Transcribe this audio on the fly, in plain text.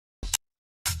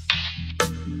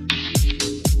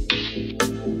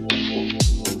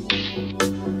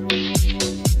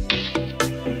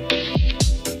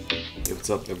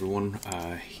up, everyone?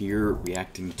 Here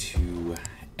reacting to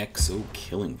EXO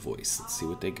Killing Voice. Let's see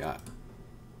what they got.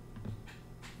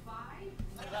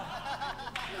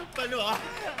 Funny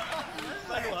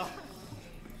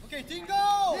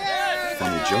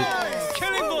joke.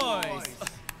 Killing Voice.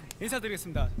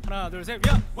 인사드리겠습니다. 하나, 둘, 셋.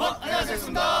 야!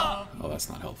 안녕하십니까. Oh, that's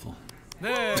not helpful.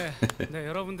 네,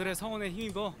 여러분들의 성원에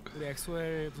힘입어 우리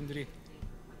엑소엘 분들이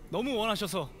너무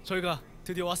원하셔서 저희가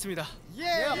드디어 왔습니다.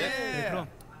 네, 그럼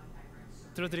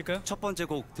들려드릴까요? 첫 번째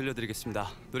곡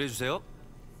들려드리겠습니다. 노래 주세요.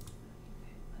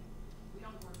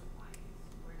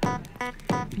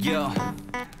 Yo,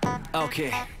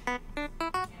 okay.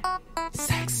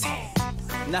 Sexy.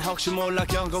 나 혹시 몰라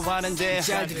경고하는데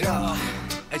잘 들어.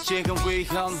 지금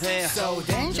위험해. So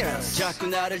dangerous. 자꾸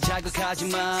나를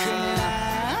자극하지만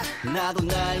나도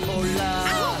날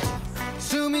몰라.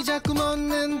 숨이 자꾸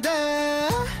멎는다.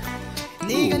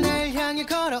 네가 날 향해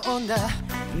걸어온다.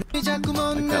 숨이 자꾸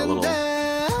멎는다.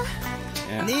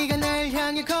 네가 날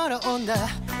향해 걸어온다.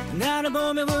 나를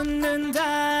보며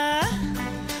웃는다.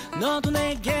 너도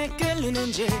내게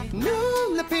끌리는지.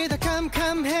 눈앞이 다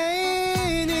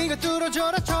캄캄해. 네가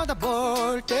뚫어져라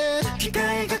쳐다볼 때.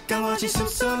 귓가에 가까워진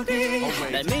숨소리.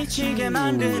 날 미치게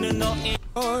만드는 너의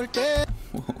올 때.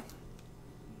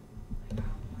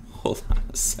 Hold on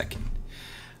a second.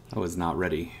 I was not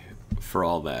ready for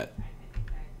all that.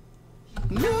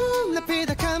 눈앞이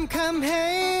다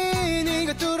캄캄해.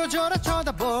 네가 뚫어져라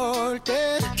쳐다볼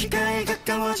때. 귓가에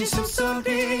가까워진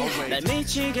숨소리. 날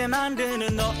미치게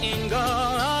만드는 너인걸.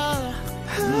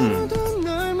 하루도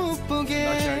널 못 보게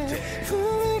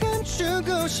후회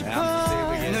감추고 싶어.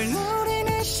 널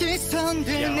노리는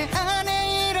시선들 내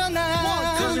안에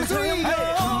일어나.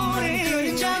 소용없는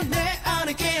그림자 내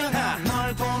안에 깨어나.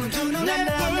 널 보는 두 눈에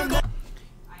불고.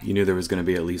 You knew there was going to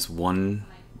be at least one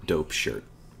dope shirt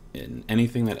in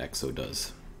anything that EXO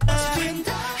does.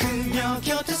 그녀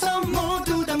곁에서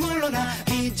모두 다 물러나.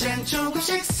 이젠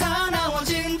조금씩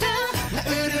사나워진다. 나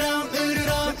으르렁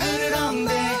으르렁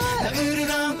으르렁대. 나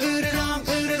으르렁 으르렁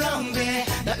으르렁대.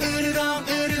 나 으르렁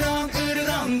으르렁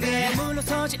으르렁대.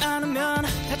 물러서지 않으면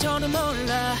다쳐도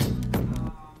몰라.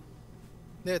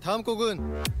 네, 다음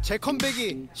곡은 제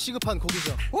컴백이 시급한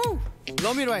곡이죠.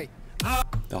 Love Me Right.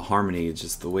 The harmony,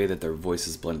 just the way that their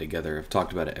voices blend together. I've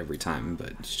talked about it every time,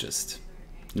 but it's just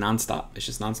non-stop. It's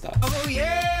just non-stop. Oh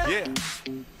yeah. Yeah.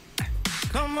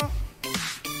 Come on.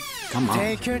 Come on.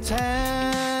 Take your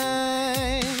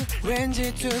time.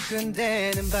 왠지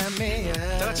두근대는 밤이야.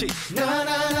 다 같이.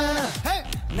 나나나나. Hey.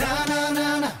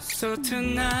 나나나나. So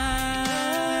tonight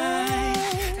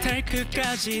달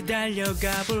끝까지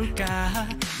달려가 볼까.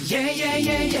 Yeah yeah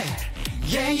yeah yeah.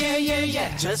 Yeah yeah yeah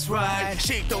yeah. Just right.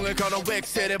 식동을 걸어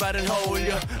웩셀에 발을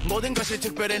홀려. 모든 것이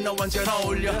특별해 너 완전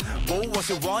어울려.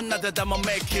 무엇을 원하든 I'ma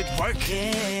make it work.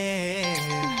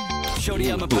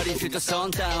 Shorty I'ma party till the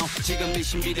sundown. 지금 이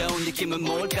신비로운 느낌은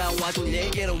뭘까. 와도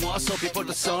내게로 와서 before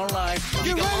the sunlight.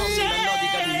 네가 없으면 어디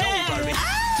가든 no worry.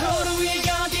 도로위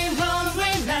여기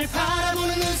runway 날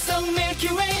바라보는 눈속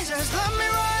Milky Way. Just love me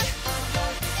right.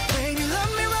 Baby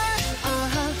love me right.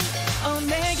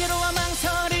 내게로 와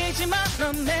망설이지마.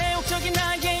 넌 매혹적인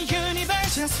나의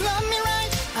universe. Just love me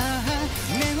right.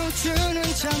 내 우주는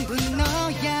전부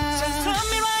너야. Just love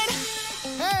me right.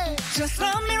 Hey. Just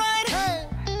love me right. Hey.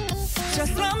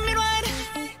 Just love me right.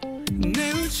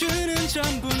 내 우주는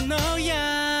전부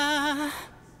너야.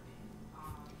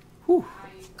 Whew.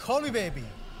 Call me baby.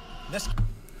 Let's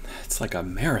It's like a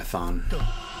marathon.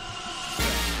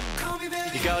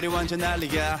 이 거리 완전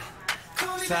난리야.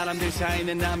 사람들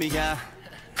사이는 남이야.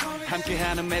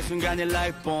 함께하는 매 순간이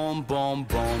like boom boom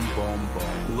boom boom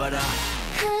boom. What up?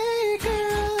 Hey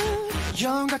girl.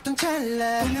 영원 같은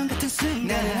찰나. 운명 같은 순간.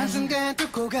 나를 한순간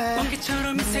뚫고 가.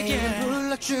 번개처럼 이 세계.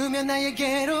 불러주면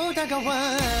나에게로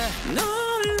다가와.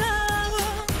 놀라워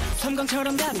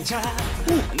섬광처럼 가득차.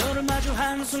 너를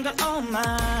마주한 순간 oh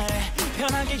my.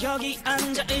 편하게 여기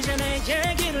앉아 이제 내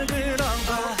얘기를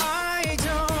들어봐. I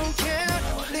don't care.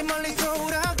 멀리 멀리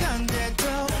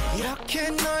돌아간대도 이렇게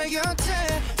널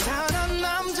곁에 다른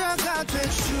남자가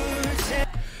돼줄게.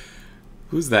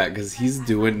 Who's that? Because he's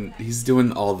doing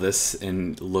all this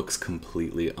and looks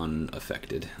completely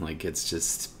unaffected. Like it's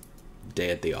just day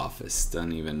at the office.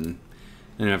 Doesn't even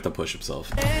have to push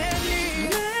himself.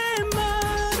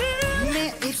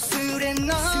 내 입술에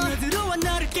너 스며들어와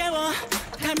나를 깨워.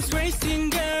 Time's racing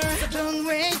girl. Don't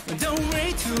wait. Don't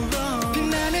wait too long.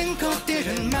 빛나는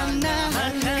것들은 만나.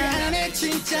 그 안에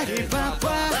진짜를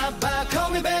봐봐. Call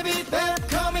me baby, babe.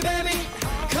 Call me baby.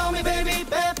 Call me baby,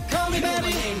 babe. Call me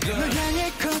baby. 널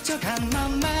향해 커져간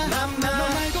맘마. 너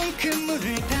말곤 그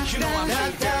물을 닫아.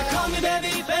 Call me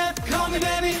baby, babe. Call me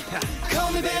baby. Call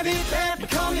me baby, babe.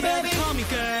 Call me baby.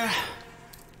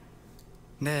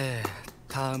 네,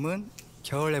 다음은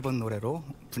겨울 앨범 노래로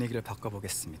분위기를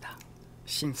바꿔보겠습니다.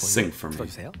 Sing for me.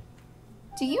 들어주세요.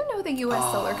 Do you know the US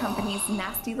Solar Company's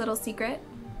nasty little secret?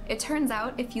 It turns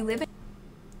out if you live in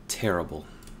Terrible.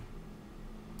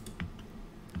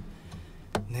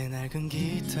 내 낡은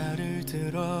기타를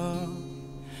들어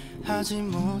하지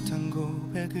못한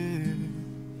고백을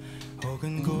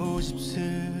혹은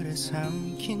고집스레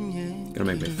삼킨 얘기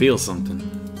Gonna make me feel something.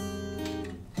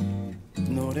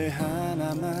 노래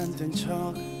하나 만든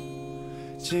척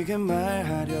지금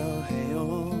말하려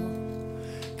해요.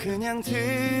 그냥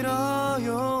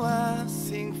들어요. I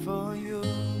sing for you.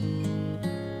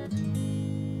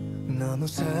 너무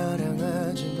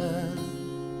사랑하지만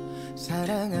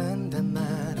사랑한단 말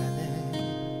안 해.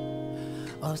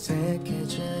 어색해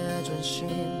자존심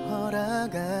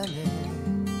허락하네.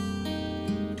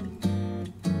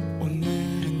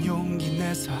 오늘은 용기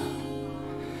내서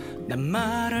난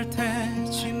말할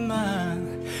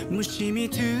테지만 무심히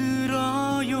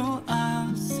들어요.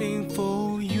 I sing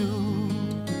for you.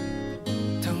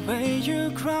 The way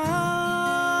you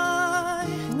cry,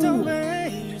 the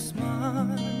way you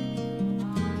smile.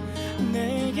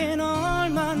 내겐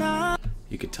얼마나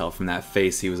You could tell from that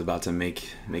face he was about to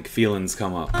make feelings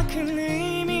come up. 큰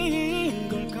의미인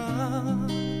걸까.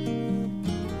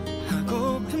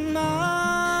 하고픈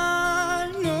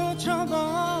말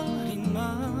놓쳐버린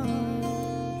맘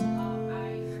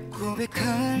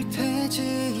고백할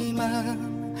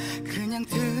테지만 그냥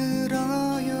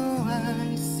들어요.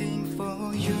 I sing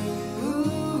for you.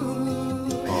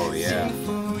 Oh yeah. Sing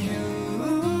for you.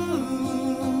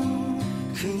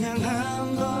 그냥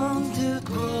한번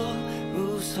듣고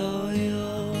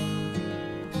웃어요.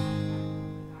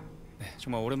 네,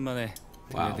 정말 오랜만에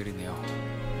Wow. 들려드리네요.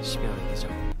 12월의 계절.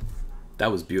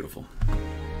 That was beautiful.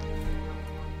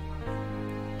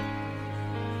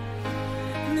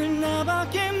 늘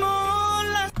나밖에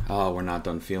몰라. Oh, we're not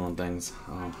done feeling things.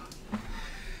 Oh.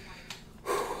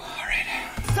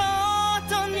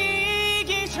 썼던 이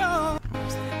기적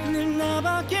늘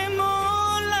나밖에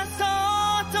몰랐었던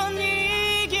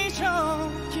이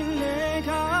기적인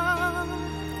내가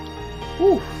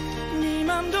네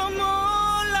맘도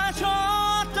몰라줬던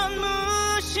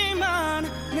무심한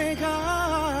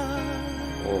내가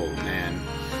Oh man.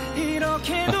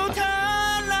 이렇게도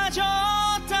달라졌다는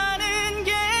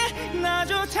게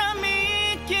나조차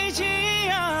믿기지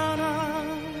않아.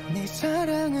 네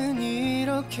사랑은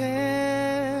이렇게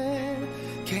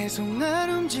계속 날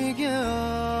움직여.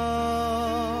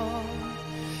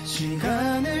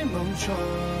 시간을 멈춰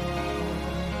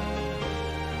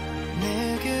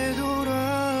내게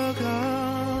돌아가.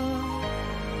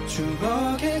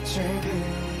 추억의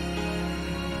책을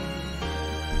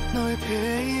너의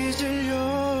페이지를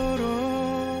열어.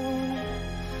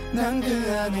 난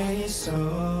그 안에 있어.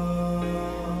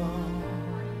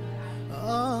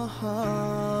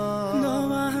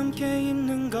 너와 함께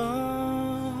있는 건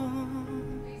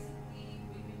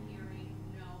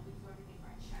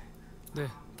네,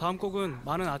 다음 곡은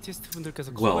많은 아티스트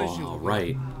분들께서 Well, 커버해 주신 곡이에요.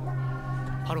 right.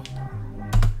 바로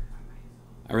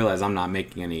I realize I'm not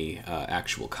making any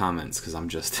actual comments because I'm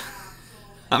just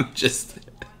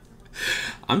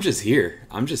here.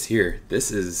 I'm just here.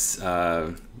 This is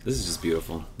just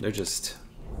beautiful. They're just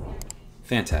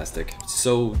fantastic.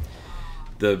 So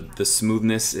the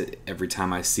smoothness every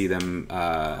time I see them,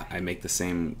 I make the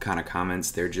same kind of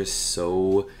comments. They're just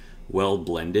so well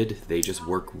blended. They just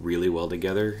work really well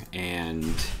together,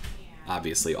 and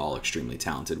obviously all extremely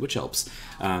talented, which helps.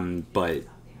 But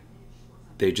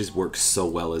they just work so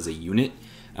well as a unit.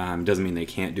 Doesn't mean they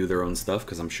can't do their own stuff,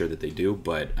 because I'm sure that they do,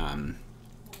 but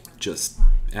just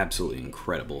absolutely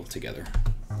incredible together.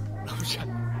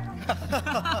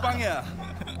 빵이야.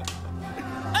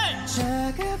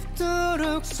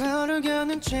 차갑도록 서로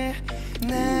겨눈 채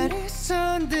나를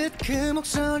선 듯 그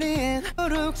목소리엔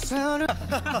서로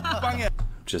빵이야.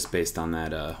 Just based on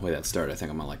that way that started, I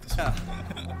think I'm gonna like this one.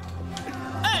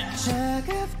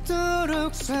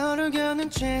 차갑도록 서로 겨눈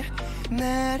채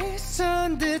나를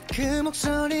선 듯 그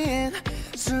목소리엔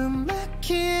숨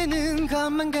막히는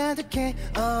것만 가득해.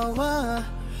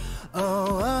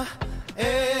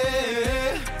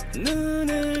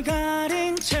 눈을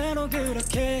가린 채로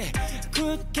그렇게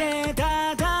굳게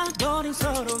닫아버린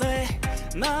서로의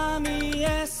마음이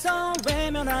애써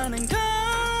외면하는 걸.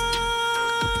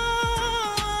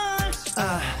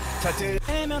 다들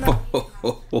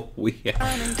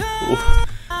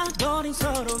버린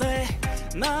서로의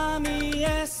마음이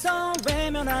애써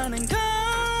외면하는 걸.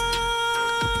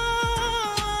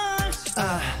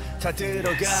 다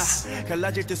들어가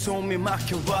갈라질 때 숨이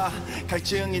막혀와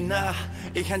갈증이 나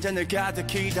이 한 잔을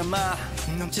가득히 담아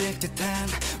넘칠 듯한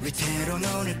위태로운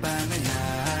오늘 밤을 나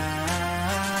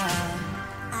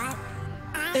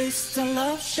It's the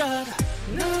love shot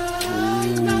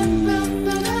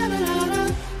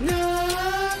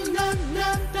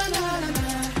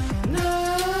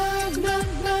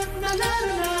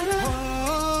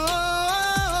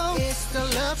It's the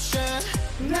love shot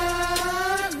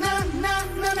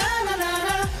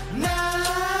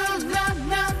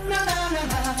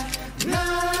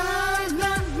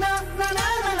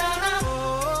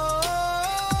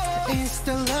It's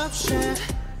the love shot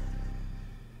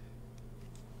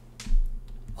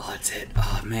Oh, that's it.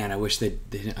 Oh man, I wish they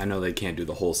I know they can't do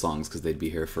the whole songs because they'd be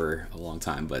here for a long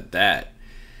time, but that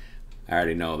I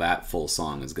already know that full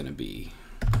song is gonna be,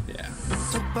 yeah.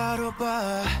 똑바로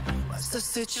봐 What's the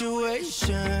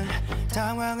situation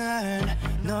당황한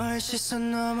너의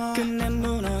시선 넘어 끝내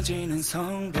무너지는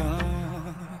성벽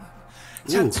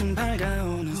차츰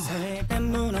밝아오는 새벽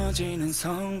무너지는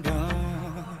성벽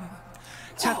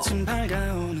차츰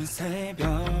밝아오는 새벽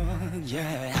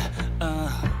yeah.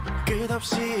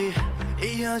 끝없이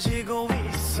이어지고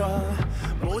있어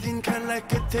모든 칼날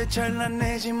끝에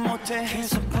잘라내지 못해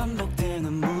계속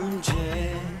반복되는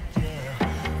문제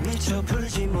미처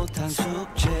풀지 못한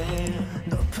숙제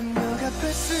높은 벽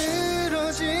앞에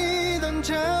쓰러지던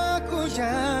작고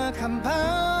약한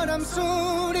바람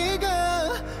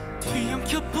소리가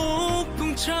뒤엉켜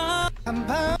폭풍처럼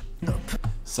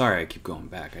Sorry, I keep going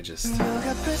back. I just 벽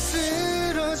앞에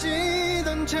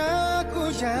쓰러지던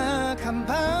작고 약한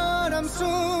바람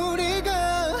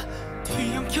소리가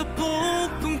뒤엉켜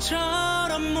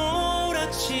폭풍처럼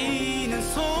몰아치는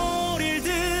소리를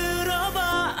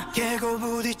들어봐 깨고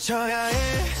부딪혀야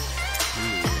해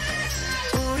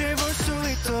우릴 볼 수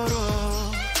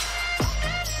있도록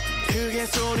크게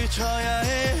소리쳐야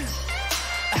해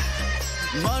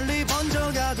멀리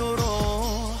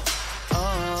번져가도록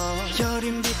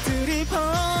여린 빛들이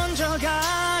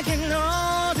번져가긴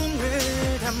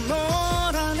어둠을 다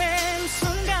몰아낸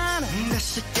순간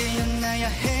다시 깨어나야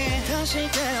해 다시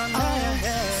깨어나야 해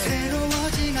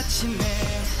새로워진 아침에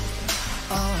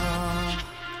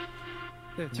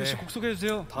네, 티오 씨 곡 소개해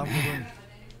주세요. 다음 곡은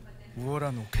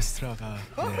우월한 오케스트라가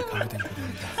가미된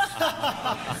곡입니다.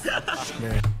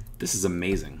 네, this is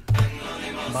amazing.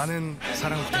 많은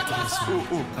사랑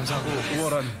부탁드리겠습니다. 감사하고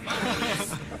우월한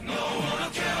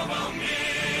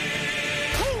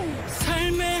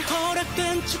삶에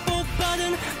허락된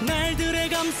축복받은 날들에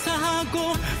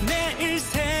감사하고 매일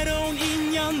새로운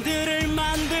인연들을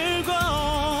만들고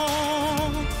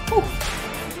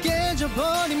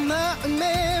깨져버린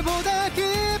마음에 보다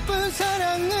깊은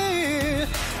사랑을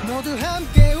모두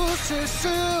함께 웃을 수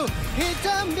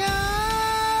있다면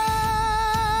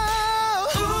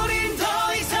우린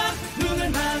더 이상 눈을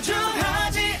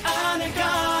마주하지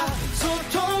않을까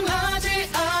소통하지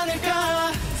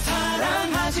않을까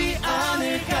사랑하지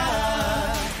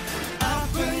않을까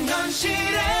아픈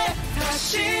현실에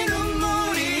다시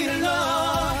눈물이 흘러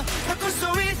바꿀 수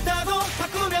있다고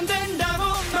바꾸면 된다고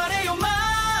말해요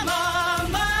마마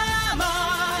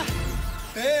마마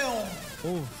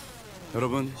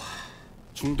여러분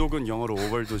중독은 영어로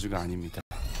오버도즈가 아닙니다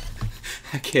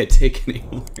I can't take it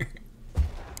anymore.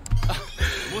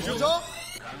 뭐죠?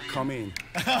 Come in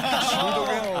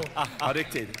중독은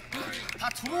addicted 다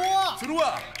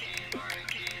들어와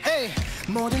Hey,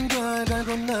 모든 걸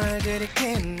걸고 널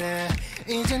들이켰네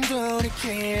이젠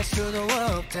돌이킬 수도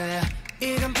없다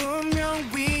이건 분명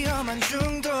위험한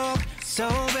중독 So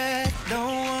bad, no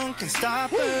one can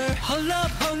stop her Hold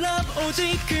up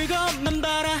오직 그것만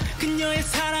바라 그녀의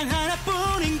사랑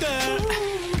하나뿐인걸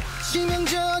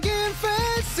치명적인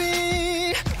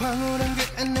fancy 황홀한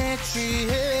그 안에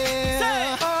취해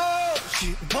Oh,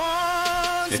 she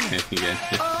wants me Yeah.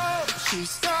 Oh,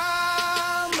 she's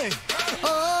got me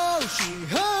Oh, she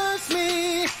hurts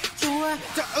me 좋아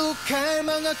더욱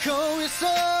갈망하고 있어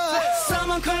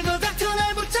Someone call the doctor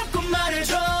날 붙잡고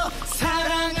말해줘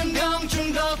사랑은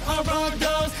명중독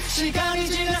overdose 시간이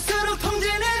지날수록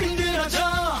통제는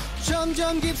힘들어져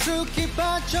점점 깊숙이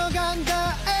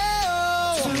빠져간다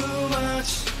Too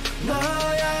much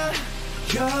너야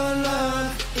Your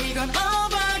love 이건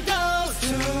overdose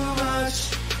Too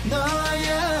much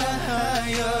너야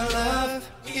Your love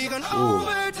이건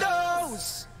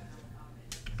overdose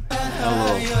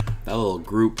That little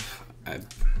group.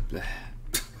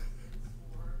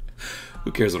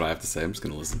 Who cares what I have to say? I'm just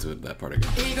gonna listen to it, that part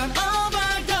again. 이건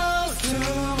overdose Too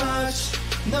much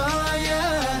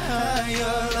너야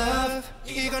Your love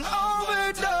이건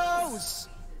overdose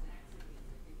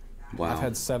Wow. I've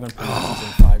had 7 promotions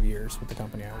in 5 years with the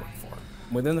company I work for.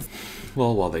 Within the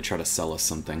Well, while they try to sell us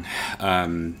something.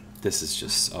 This is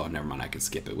just, oh, never mind, I can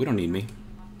skip it. We don't need me.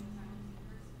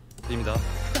 입니다.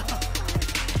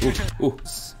 Ooh.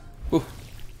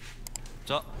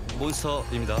 자,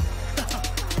 몬스터입니다.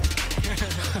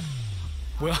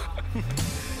 뭐야?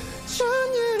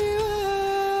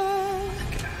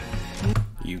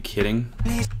 You kidding?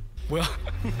 뭐야?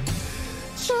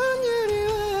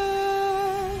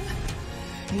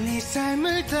 네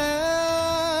삶을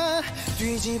다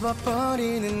뒤집어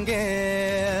버리는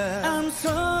게 I'm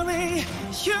sorry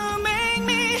you make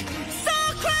me so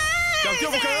crazy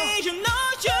뛰어볼까요? You know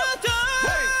you do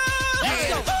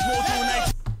모두 날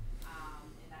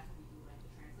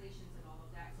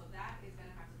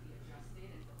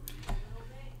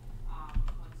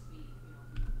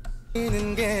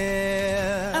있는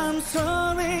게 I'm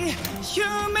sorry you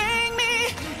make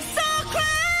me so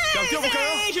crazy 뛰어볼까요?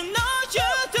 You know you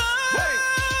do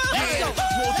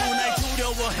모두 날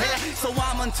두려워해 So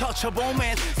I'm untouchable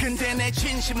근데 내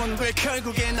진심은 왜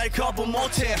결국에 날 거부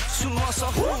못해 숨어서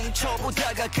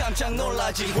훔쳐보다가 깜짝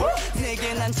놀라지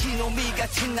내게 난 티노미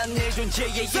같은 난 내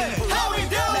존재의 일부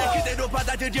날 그대로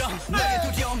받아들여 나의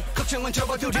두려움 걱정은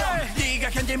접어두려 네가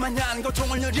견딜만한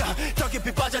고통을 누려 더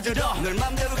깊이 빠져들어 널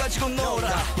맘대로 가지고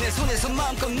놀아 내 손에서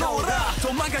마음껏 놀아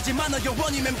도망가지 마 너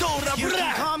영원히 맴돌아 You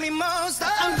can call me monster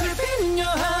I'm creeping in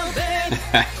your heart babe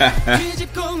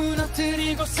뒤집고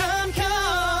무너뜨리고 삼켜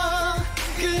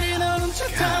그래 널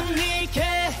훔쳤던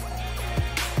네게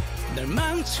널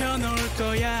망쳐놓을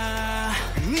거야.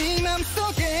 네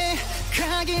맘속에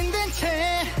각인된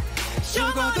채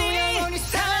죽어도 영원히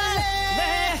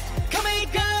살래 Come here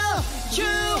girl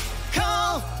You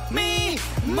call me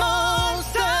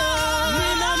monster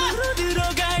내 맘으로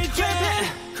들어갈게.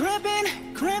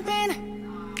 Creeping Creeping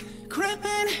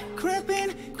Creeping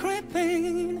Creeping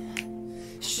Creeping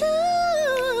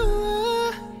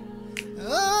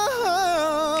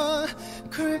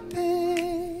Creeping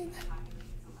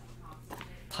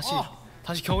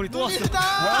다시 겨울이 또 왔어.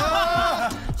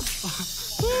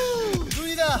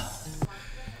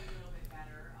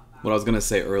 What I was gonna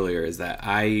say earlier is that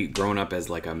growing up as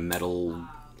like a metal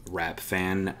rap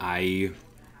fan, I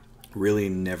really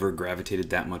never gravitated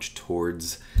that much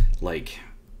towards like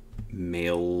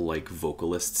male like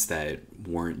vocalists that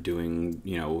weren't doing,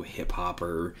 you know, hip hop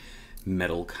or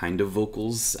metal kind of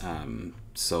vocals.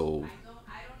 So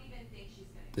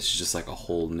this is just like a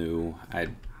whole new. I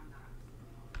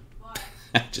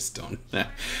just don't.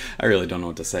 I really don't know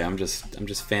what to say. I'm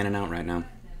just fanning out right now.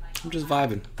 I'm just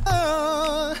vibing.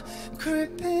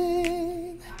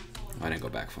 Creeping I didn't go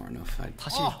back far enough.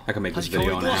 I could make this 다시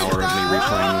video 겨울이 an 또 hour of me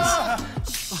replaying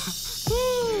this.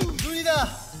 눈이다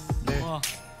와,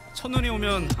 첫눈이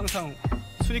오면 항상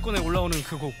순위권에 올라오는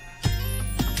그 곡.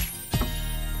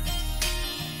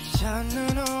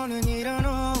 첫눈 오는 이런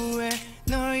오후에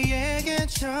너에게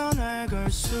전화를 걸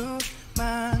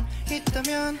수만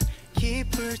있다면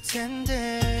기쁠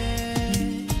텐데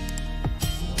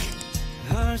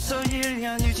벌써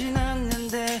 1년이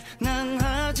지났는데 난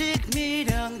아직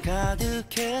미련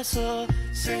가득해서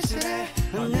쓸쓸해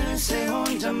어느새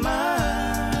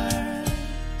혼잣말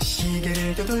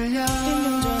시계를 또 돌려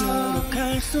 1년 전으로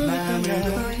갈 수 있다면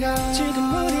돌려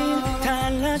지금 우린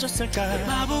달라졌을까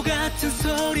바보 같은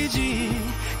소리지.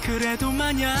 그래도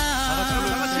마냥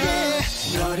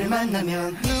너를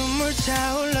만나면 눈물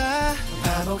차올라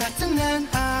바보 같은 난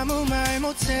아무 말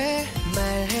못해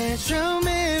말해줘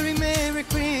Merry Merry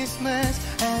Christmas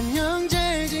안녕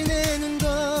잘 지내는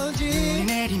거지 눈이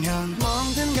내리면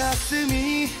멍든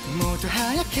가슴이 모두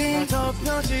하얗게 날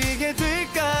덮여지게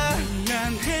될까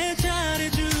미안해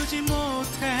잘해주지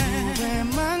못해.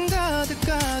 후회만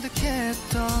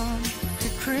가득했던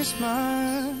그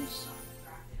크리스마스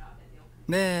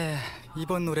네,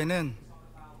 이번 노래는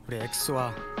우리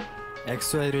엑소와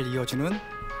엑소엘을 이어주는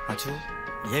아주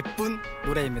예쁜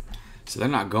노래입니다. So they're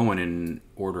not going in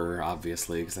order,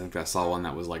 obviously, because I think I saw one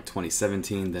that was like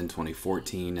 2017, then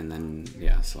 2014, and then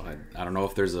yeah. So I don't know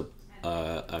if there's a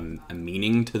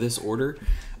meaning to this order.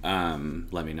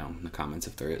 Let me know in the comments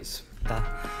if there is. 네,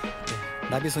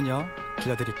 나비소녀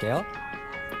들려드릴게요.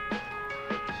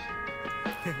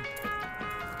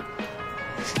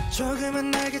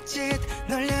 조금은 날갯짓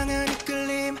널 향한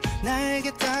이끌림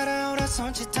나에게 따라오라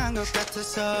손짓한 것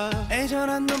같아서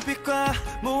애절한 눈빛과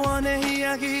무언의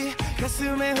이야기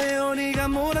가슴에 회오리가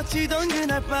몰아치던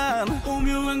그날 밤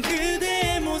오묘한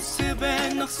그대의 모습에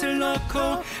넋을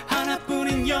넣고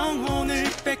하나뿐인 영혼을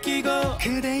뺏기고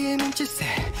그대의 눈짓에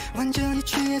완전히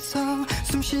취해서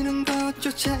숨쉬는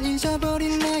것조차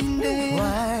잊어버린 나인데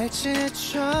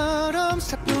왈츠처럼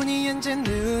사뿐히 앉아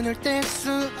눈을 뗄 수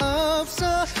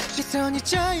없어 시선이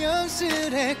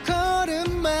자연스레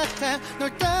걸음마다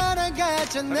널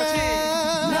따라가잖아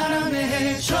날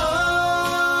안내해줘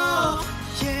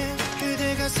yeah,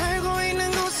 그대가 살고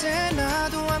있는 곳에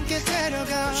나도 함께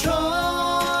데려가줘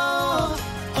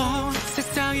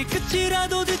세상의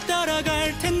끝이라도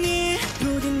뒤따라갈 테니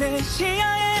부디 내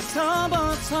시야에서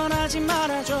벗어나지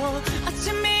말아줘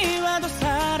아침이 와도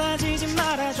사라지지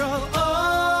말아줘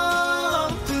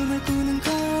꿈을 꾸는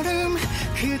걸음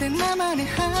그대 나만의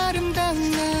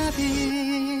아름다운 나비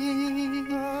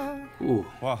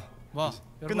와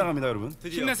끝나갑니다 여러분.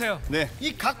 힘내세요. 네.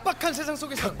 이 각박한 세상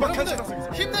속에서 여러분들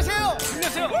힘내세요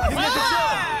힘내세요.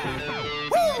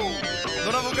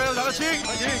 놀아볼까요 다 같이?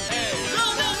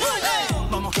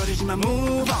 머뭇거리지만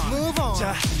move on.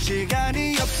 자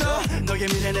시간이 없어 너의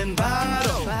미래는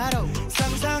바로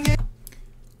상상해.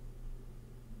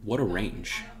 What a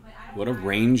range. What a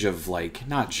range of, like,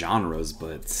 not genres,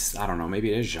 but I don't know,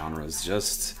 maybe it is genres.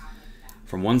 Just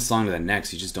from one song to the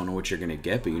next, you just don't know what you're gonna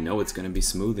get, but you know it's gonna be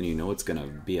smooth, and you know it's gonna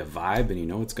be a vibe, and you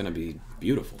know it's gonna be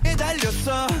beautiful.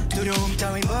 달렸어 두려움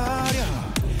따윈 버려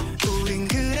우린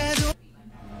그래도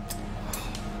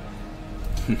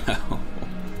No.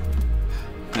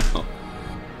 No.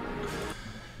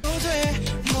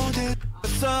 모두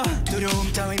없어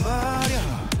두려움 따윈 버려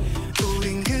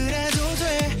우린 그래도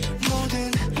돼 모든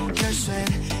결쇠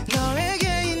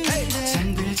너에게 있는데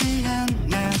잠들지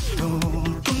않아도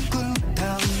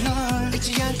꿈꾸던 널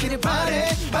잊지 않기를 바래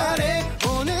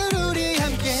오늘 우리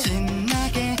함께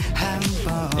신나게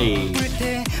한번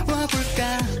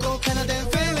불태워볼까 꼭 하나 된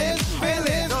feeling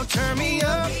Don't turn me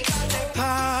up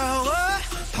power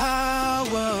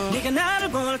네가 나를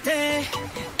볼 때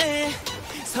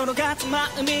서로 같은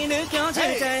마음이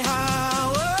느껴질 때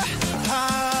power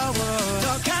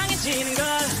더 강해지는 걸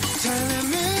Turn the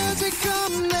music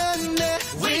on 내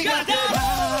We got that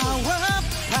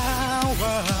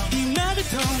power 이 음악을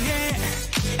통해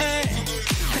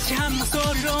같이 한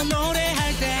목소리로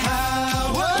노래할 때 더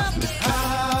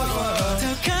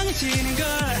강해지는 걸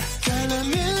Turn the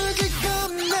music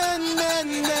on 내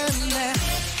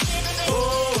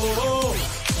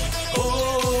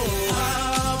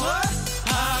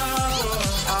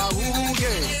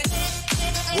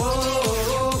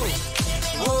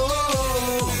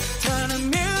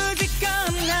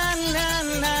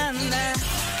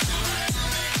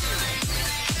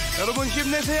여러분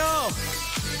힘내세요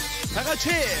다 같이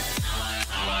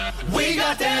We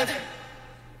got that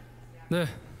네,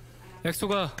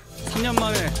 엑소가 3년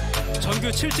만에 정규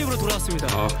 7집으로 돌아왔습니다.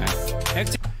 Okay.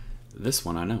 This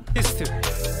one I know. 엑스트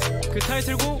그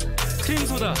타이틀곡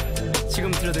크림소다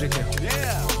지금 들려드릴게요.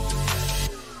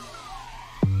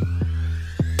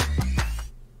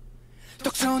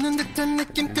 떡 쏘는 듯한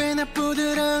느낌 꽤나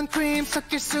부드러운 크림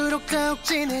섞일수록 더욱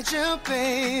진해져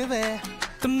baby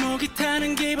땀목이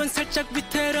타는 기분 살짝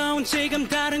위태로운 지금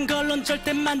다른 걸론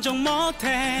절대 만족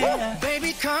못해.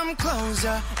 Baby come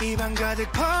closer 입안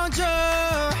가득 퍼져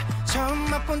처음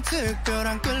맛본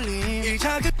특별한 끌림 이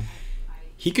자극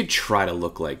He could try to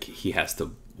look like he has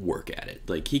to work at it.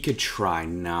 Like, he could try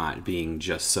not being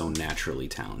just so naturally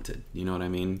talented. You know what I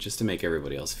mean? Just to make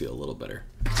everybody else feel a little better.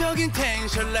 적인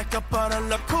텐션 like a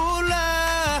bottle of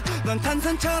cola 넌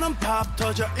탄산처럼 밥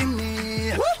터져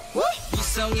있니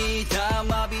이성이 다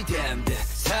마비된 듯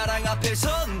사랑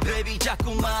앞에선 baby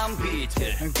자꾸만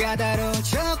비틀 까다로운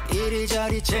척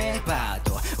이리저리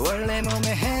재봐도 원래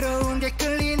몸에 해로운 게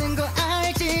끌리는 거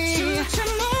알지 주체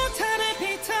못한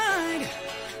appetite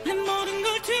내 모든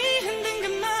걸 뒤흔든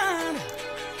그만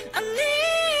I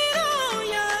need all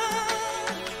ya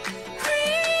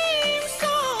cream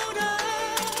soda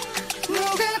너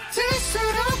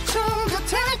같을수록 좀 더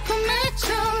달콤해져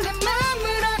내 맘을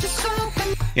아주 쏙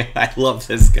Yeah, I love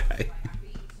this guy.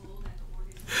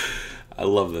 I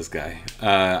love this guy.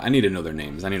 I need to know their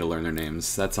names. I need to learn their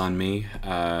names. That's on me.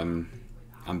 I'm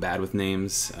bad with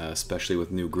names, especially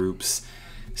with new groups,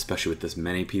 especially with this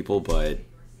many people, but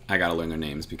I gotta learn their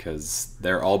names because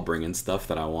they're all bringing stuff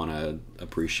that I want to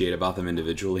appreciate about them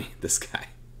individually. This guy.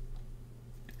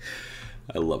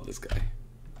 I love this guy.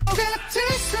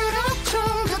 같을수록 좀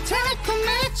더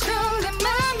달콤해져 내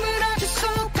맘을 아주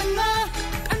쏙 빼놔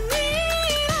I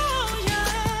need all ya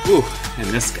Ooh, and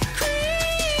this guy.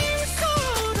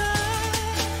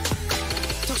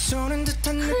 톡 쏘는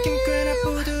듯한 느낌 꽤나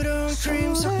부드러운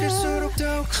크림 섞일수록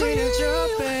더욱 친해져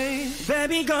babe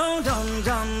Baby go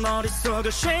점점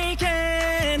머릿속을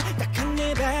shaking 딱한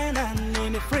입에 난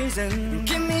이미 freezing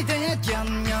Give me that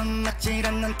yum 맞질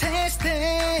않는 taste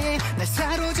날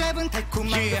사로잡은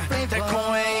달콤한 Yeah, flavor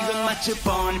달콤해 이건 마치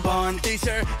번번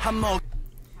디젤 한몫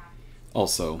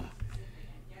Also,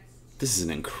 this is an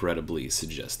incredibly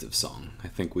suggestive song. I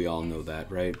think we all know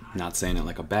that, right? Not saying it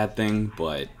like a bad thing,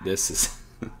 but this is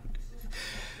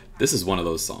this is one of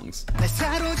those songs. 날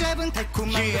사로잡은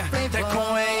달콤한 Yeah, flavor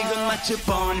달콤해 이건 마치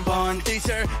번번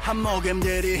디젤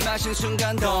한모금들이 마신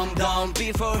순간 덤덤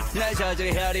Before 날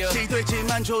저지하려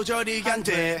시도했지만 조절이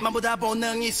안돼 맘보다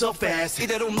본능이 so fast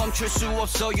이대로 멈출 수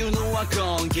없어 유노한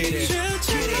공기를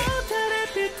주처럼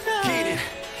달빛아 Get it,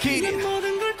 get 내 it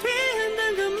모든 걸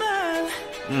피한단 그말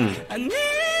I need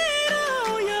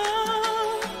all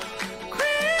your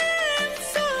cream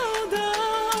soda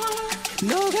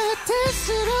너가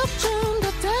될수록 좀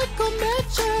더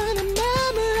달콤해져 내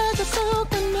맘을 아주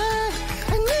속한 말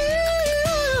I need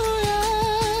your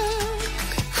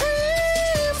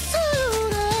cream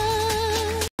soda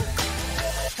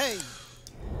Hey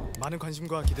많은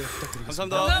관심과 기대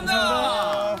부탁드리겠습니다.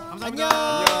 감사합니다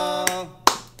안녕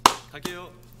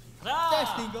갈게요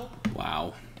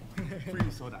Wow.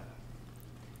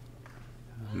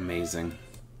 Amazing.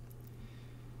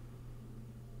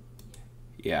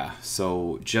 Yeah,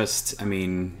 so just, I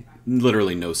mean,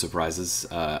 literally no surprises.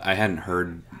 I hadn't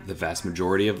heard the vast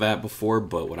majority of that before,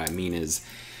 but what I mean is,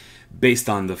 based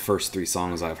on the first 3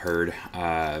 songs I've heard,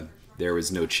 there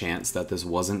was no chance that this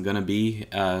wasn't going to be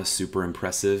super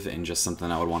impressive and just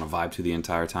something I would want to vibe to the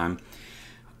entire time.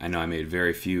 I know I made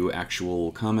very few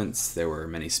actual comments. There were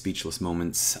many speechless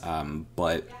moments,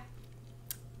 but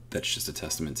that's just a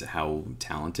testament to how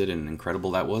talented and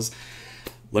incredible that was.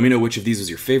 Let me know which of these was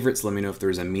your favorites. Let me know if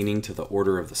there's a meaning to the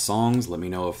order of the songs. Let me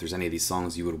know if there's any of these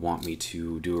songs you would want me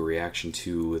to do a reaction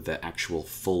to, the actual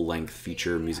full-length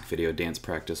feature, music video, dance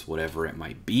practice, whatever it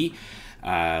might be.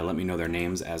 Let me know their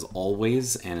names as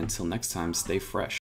always, and until next time, stay fresh.